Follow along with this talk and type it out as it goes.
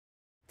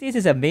This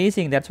is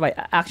amazing. That's why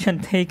action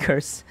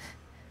takers,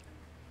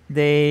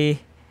 they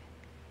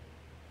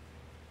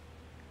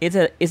it's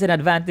an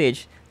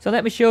advantage. So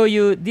let me show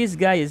you. This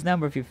guy is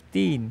number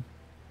 15.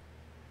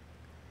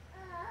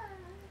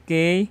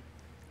 Okay.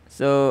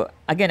 So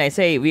again, I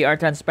say we are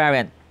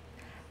transparent.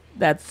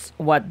 That's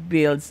what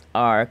builds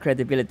our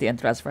credibility and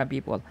trust from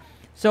people.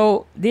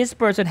 So this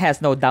person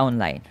has no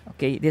downline.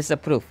 Okay, this is a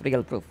proof,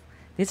 real proof.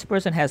 This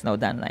person has no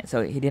downline,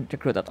 so he didn't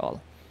recruit at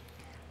all.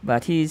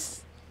 But he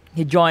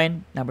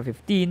joined number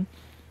 15,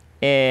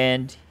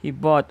 and he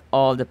bought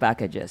all the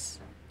packages.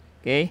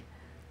 Okay,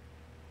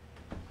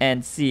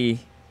 and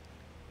see.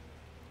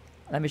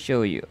 Let me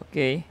show you.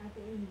 Okay,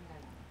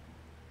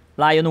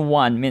 Lion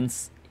 1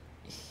 means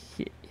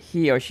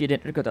he or she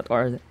didn't recruit at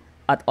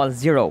all,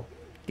 zero.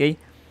 Okay,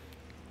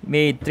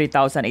 made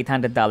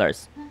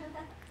 $3,800.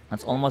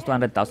 That's almost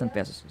 200,000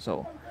 pesos.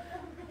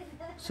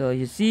 So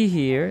you see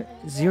here,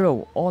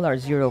 zero. All are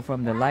zero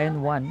from the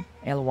Lion 1,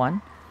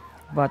 L1.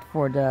 But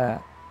for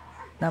the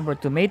number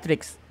 2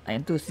 matrix,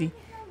 Lion 2C,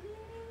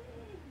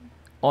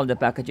 all the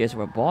packages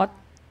were bought.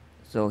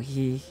 So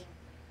he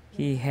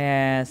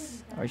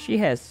has, or she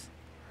has,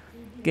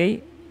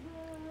 okay,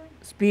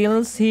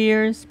 spills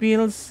here,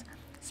 spill,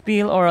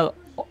 or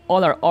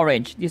all are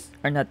orange. These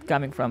are not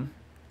coming from,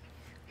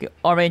 okay,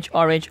 orange,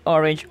 orange,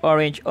 orange,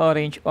 orange,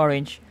 orange,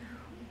 orange,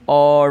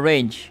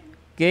 orange.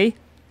 Okay,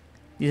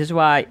 this is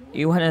why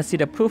you want to see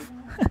the proof.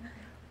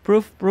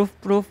 proof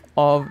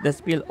of the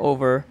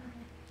spillover.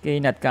 Okay,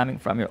 not coming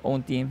from your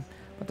own team,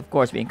 but of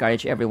course we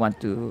encourage everyone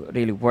to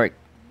really work.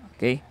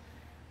 Okay,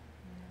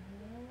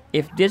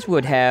 if this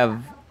would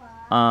have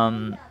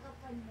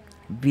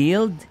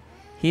build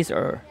his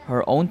or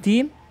her own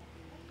team,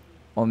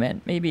 oh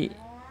man, maybe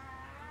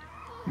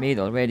made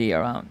already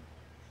around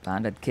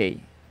 100K.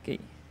 Okay,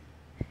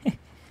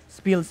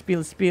 spill.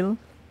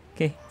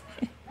 Okay,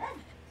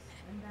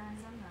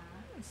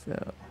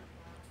 so